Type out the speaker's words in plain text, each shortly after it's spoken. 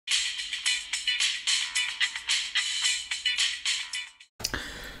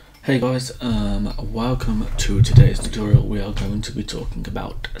Hey guys, welcome to today's tutorial. We are going to be talking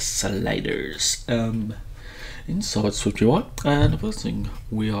about sliders inside SwiftUI, and the first thing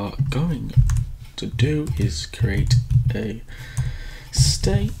we are going to do is create a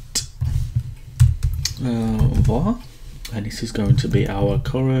state var, and this is going to be our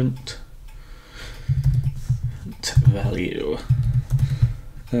current value,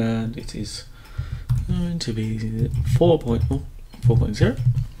 and it is going to be 4.0.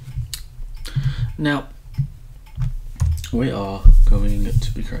 Now we are going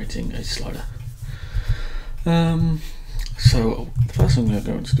to be creating a slider. So the first thing we're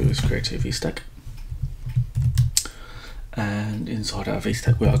going to do is create a VStack, and inside our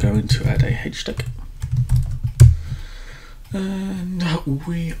VStack we are going to add a HStack, and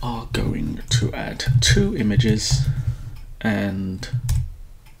we are going to add two images and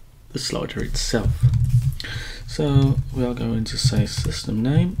the slider itself. So we are going to say system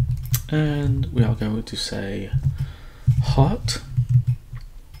name, and we are going to say height,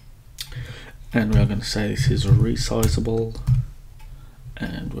 and we are going to say this is resizable,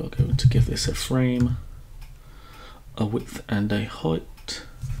 and we're going to give this a frame, a width and a height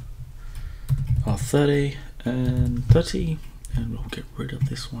of 30 and 30, and we'll get rid of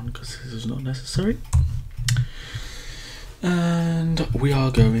this one because this is not necessary. And we are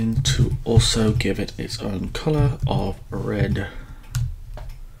going to also give it its own color of red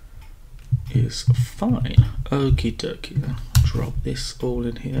is fine. Okie dokie, then drop this all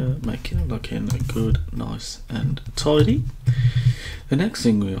in here, make it looking good, nice and tidy. The next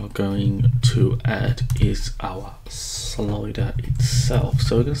thing we are going to add is our slider itself.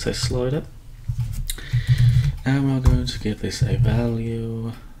 So we're going to say slider, and we're going to give this a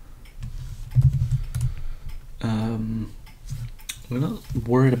value. We're not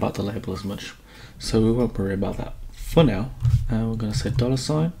worried about the label as much, so we won't worry about that for now. We're going to say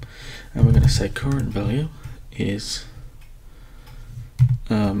 $, and we're going to say current value is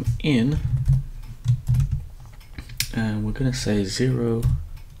in, and we're going to say 0 ...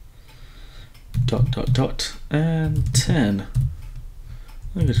 and 10.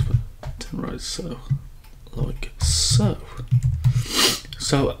 Let me just put 10 right, so like so.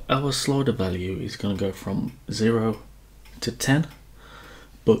 So our slider value is going to go from 0 to 10,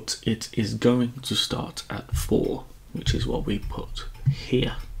 but it is going to start at 4, which is what we put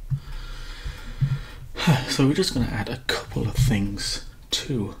here. So we're just going to add a couple of things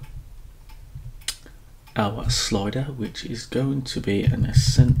to our slider, which is going to be an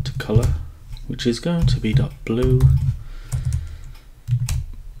accent color, which is going to be .blue.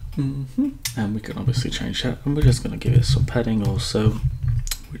 And we can obviously change that, and we're just going to give it some padding also,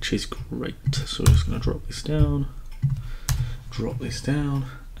 which is great. So we're just going to drop this down,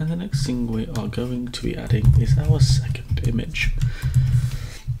 and the next thing we are going to be adding is our second image,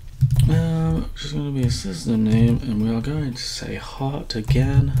 which is going to be a system name, and we are going to say heart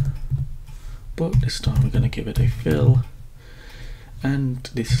again, but this time we're going to give it a fill, and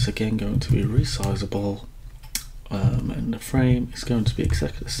this is again going to be resizable, and the frame is going to be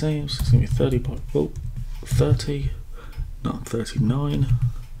exactly the same, so it's going to be 30 by 30, not 39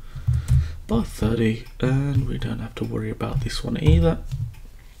 by 30, and we don't have to worry about this one either.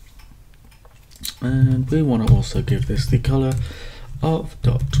 And we want to also give this the color of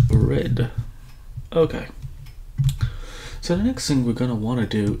 .red. Okay, so the next thing we're going to want to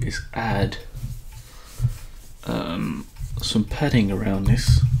do is add some padding around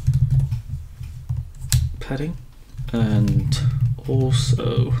this padding, and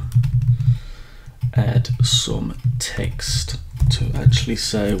also add some text to actually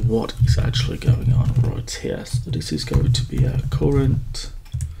say what is actually going on right here. So this is going to be our current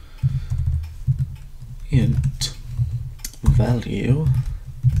int value,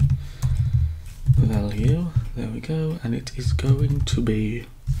 there we go, and it is going to be,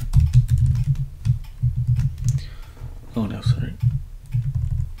 oh no, sorry,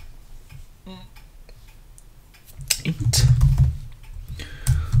 int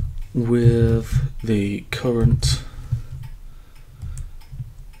with the current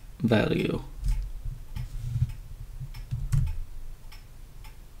value,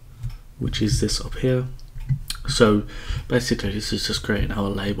 which is this up here. So basically this is just creating our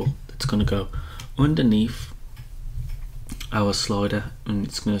label that's going to go underneath our slider, and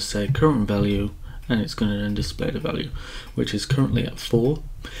it's going to say current value, and it's going to then display the value, which is currently at 4,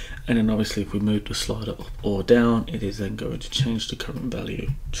 and then obviously if we move the slider up or down, it is then going to change the current value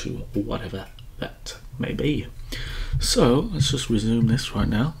to whatever that may be. So let's just resume this right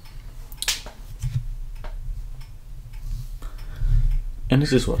now, and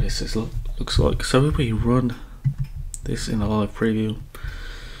this is what this looks like. So if we run this in a live preview,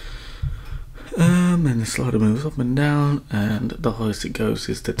 and then the slider moves up and down, and the highest it goes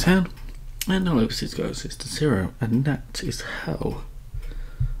is to 10, and the lowest it goes is to 0, and that is how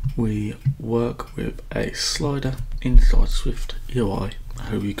we work with a slider inside SwiftUI. I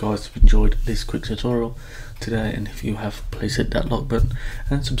hope you guys have enjoyed this quick tutorial today, and if you have, please hit that like button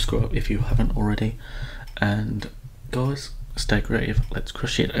and subscribe if you haven't already. And guys, stay creative, let's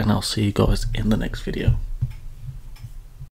crush it, and I'll see you guys in the next video.